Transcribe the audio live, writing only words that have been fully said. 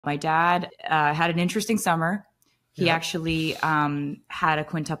My dad had an interesting summer. He actually had a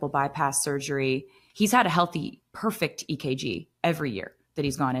quintuple bypass surgery. He's had a healthy, perfect EKG every year that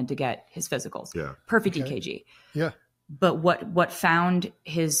he's gone in to get his physicals. Yeah. Perfect EKG. Yeah. But what found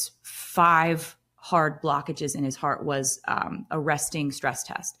his 5 hard blockages in his heart was a resting stress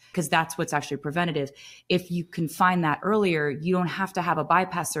test, because that's what's actually preventative. If you can find that earlier, you don't have to have a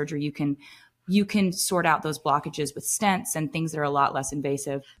bypass surgery. You can sort out those blockages with stents and things that are a lot less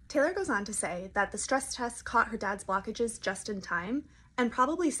invasive. Taylor goes on to say that the stress test caught her dad's blockages just in time and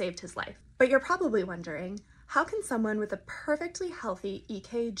probably saved his life. But you're probably wondering, how can someone with a perfectly healthy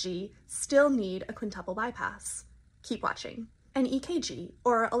EKG still need a quintuple bypass? Keep watching. An EKG,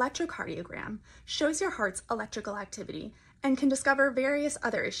 or electrocardiogram, shows your heart's electrical activity and can discover various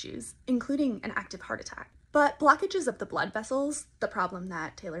other issues, including an active heart attack. But blockages of the blood vessels, the problem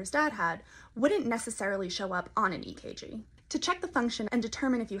that Taylor's dad had, wouldn't necessarily show up on an EKG. To check the function and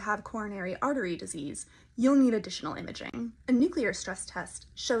determine if you have coronary artery disease, you'll need additional imaging. A nuclear stress test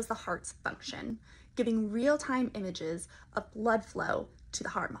shows the heart's function, giving real-time images of blood flow to the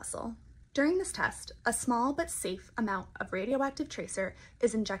heart muscle. During this test, a small but safe amount of radioactive tracer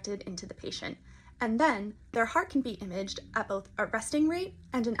is injected into the patient, and then their heart can be imaged at both a resting rate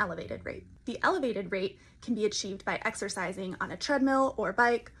and an elevated rate. The elevated rate can be achieved by exercising on a treadmill or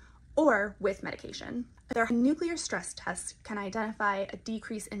bike, or with medication. Their nuclear stress test can identify a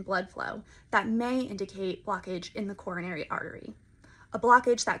decrease in blood flow that may indicate blockage in the coronary artery, a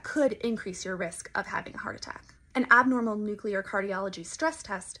blockage that could increase your risk of having a heart attack. An abnormal nuclear cardiology stress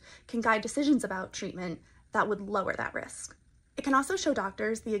test can guide decisions about treatment that would lower that risk. It can also show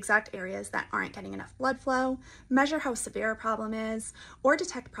doctors the exact areas that aren't getting enough blood flow, measure how severe a problem is, or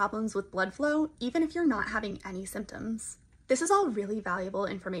detect problems with blood flow even if you're not having any symptoms. This is all really valuable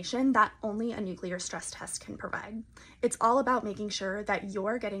information that only a nuclear stress test can provide. It's all about making sure that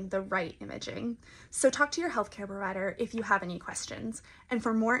you're getting the right imaging. So talk to your healthcare provider if you have any questions. And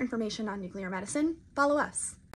for more information on nuclear medicine, follow us.